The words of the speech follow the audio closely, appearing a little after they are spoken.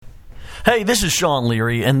Hey, this is Sean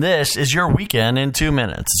Leary, and this is your Weekend in 2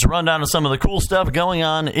 Minutes. It's a rundown of some of the cool stuff going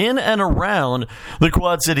on in and around the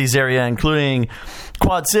Quad Cities area, including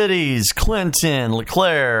Quad Cities, Clinton,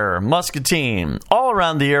 LeClaire, Muscatine. All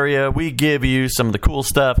around the area, we give you some of the cool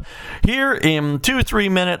stuff here in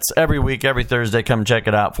 2-3 minutes every week, every Thursday. Come check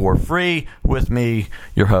it out for free with me,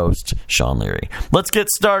 your host, Sean Leary. Let's get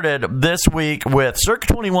started this week with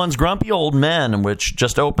Circa 21's Grumpy Old Men, which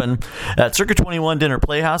just opened at Circa 21 Dinner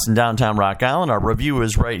Playhouse in downtown Rock Island. Our review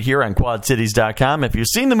is right here on QuadCities.com. If you've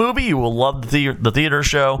seen the movie, you will love the theater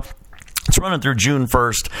show. It's running through June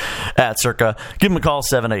 1st at Circa. Give them a call,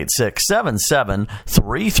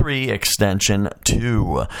 786-7733, extension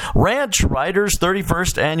 2. Ranch Riders'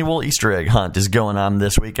 31st Annual Easter Egg Hunt is going on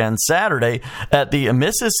this weekend, Saturday, at the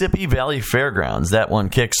Mississippi Valley Fairgrounds. That one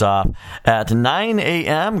kicks off at 9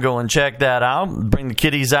 a.m. Go and check that out. Bring the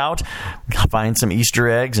kiddies out, find some Easter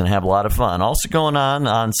eggs, and have a lot of fun. Also going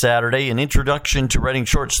on Saturday, an Introduction to Writing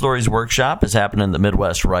Short Stories workshop is happening in the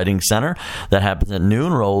Midwest Writing Center. That happens at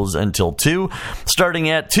noon, rolls until 2. Starting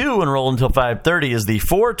at 2 and roll until 5:30 is the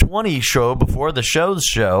 420 show before the show's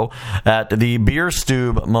show at the Beer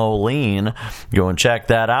Stube Moline. Go and check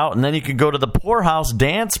that out. And then you can go to the Poorhouse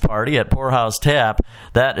Dance Party at Poorhouse Tap.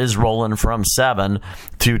 That is rolling from 7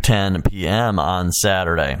 to 10 p.m. on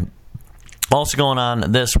Saturday. Also going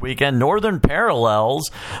on this weekend, Northern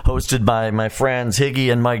Parallels, hosted by my friends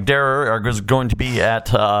Higgy and Mike Derrer, are going to be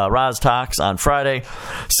at Roz Talks on Friday,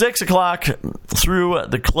 6 o'clock through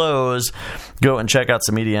the close. Go and check out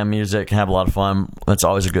some EDM music, have a lot of fun. It's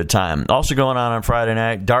always a good time. Also going on Friday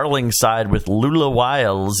night, Darling Side with Lula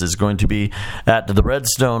Wiles is going to be at the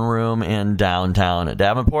Redstone Room in downtown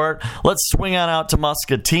Davenport. Let's swing on out to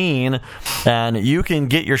Muscatine, and you can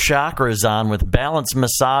get your chakras on with Balance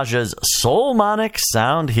Massage's Soulmonic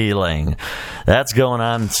Sound Healing. That's going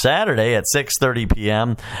on Saturday at 6:30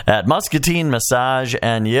 p.m. at Muscatine Massage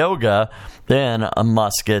and Yoga in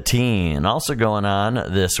Muscatine. Also going on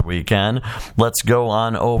this weekend, let's go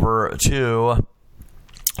on over to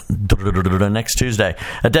next Tuesday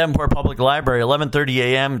at Davenport Public Library, 11:30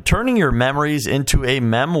 a.m. Turning Your Memories into a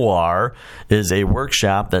Memoir is a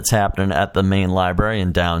workshop that's happening at the main library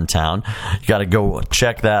in downtown. You got to go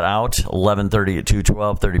check that out, 11:30 to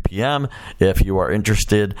 12:30 p.m. if you are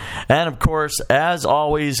interested. And of course, as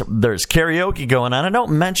always, there's karaoke going on. I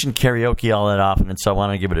don't mention karaoke all that often, and so I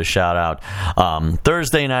want to give it a shout out.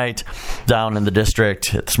 Thursday night down in the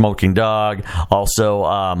district at Smoking Dog, also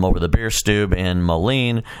over the Beer Stube in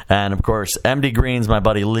Moline. And of course, MD Greens, my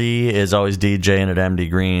buddy Lee, is always DJing at MD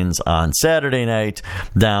Greens on Saturday night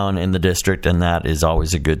down in the district, and that is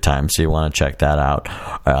always a good time, so you want to check that out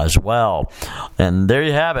as well. And there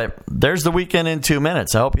you have it. There's the Weekend in 2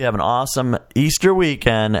 minutes. I hope you have an awesome Easter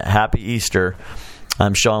weekend. Happy Easter.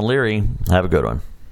 I'm Sean Leary. Have a good one.